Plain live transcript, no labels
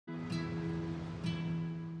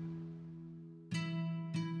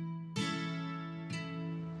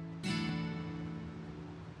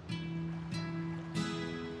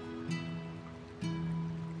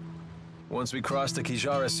Once we cross the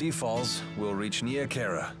Kijara Sea Falls, we'll reach Nia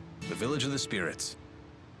Kara, the village of the spirits.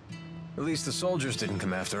 At least the soldiers didn't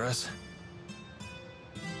come after us.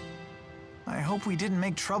 I hope we didn't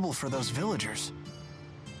make trouble for those villagers.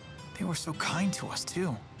 They were so kind to us,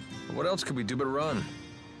 too. What else could we do but run?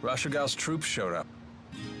 Rashogal's troops showed up.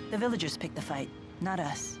 The villagers picked the fight, not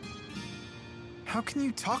us. How can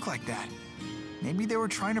you talk like that? Maybe they were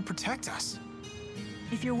trying to protect us.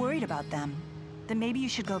 If you're worried about them, then maybe you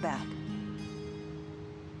should go back.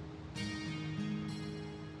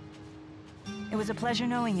 It was a pleasure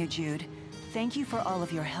knowing you, Jude. Thank you for all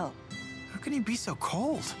of your help. How can you be so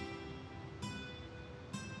cold?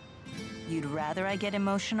 You'd rather I get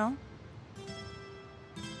emotional?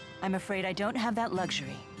 I'm afraid I don't have that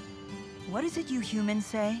luxury. What is it you humans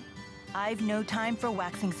say? I've no time for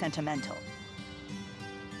waxing sentimental.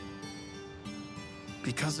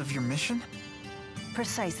 Because of your mission?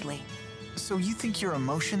 Precisely. So you think your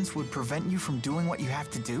emotions would prevent you from doing what you have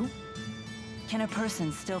to do? Can a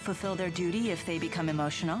person still fulfill their duty if they become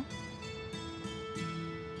emotional?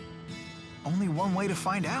 Only one way to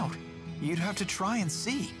find out. You'd have to try and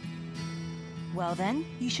see. Well then,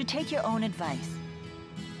 you should take your own advice.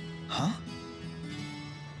 Huh?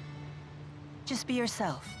 Just be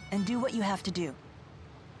yourself and do what you have to do.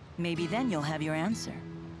 Maybe then you'll have your answer.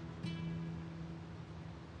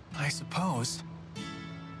 I suppose.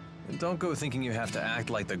 And don't go thinking you have to act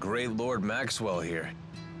like the great Lord Maxwell here.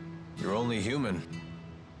 You're only human.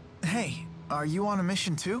 Hey, are you on a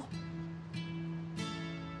mission too?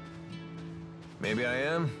 Maybe I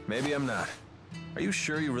am, maybe I'm not. Are you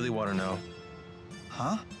sure you really want to know?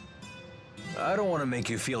 Huh? I don't want to make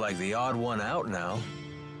you feel like the odd one out now.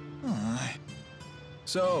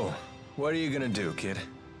 So, what are you gonna do, kid?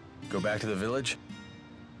 Go back to the village?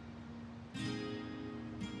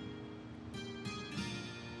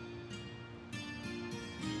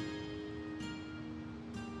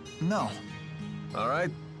 No. All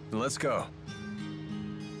right, then let's go.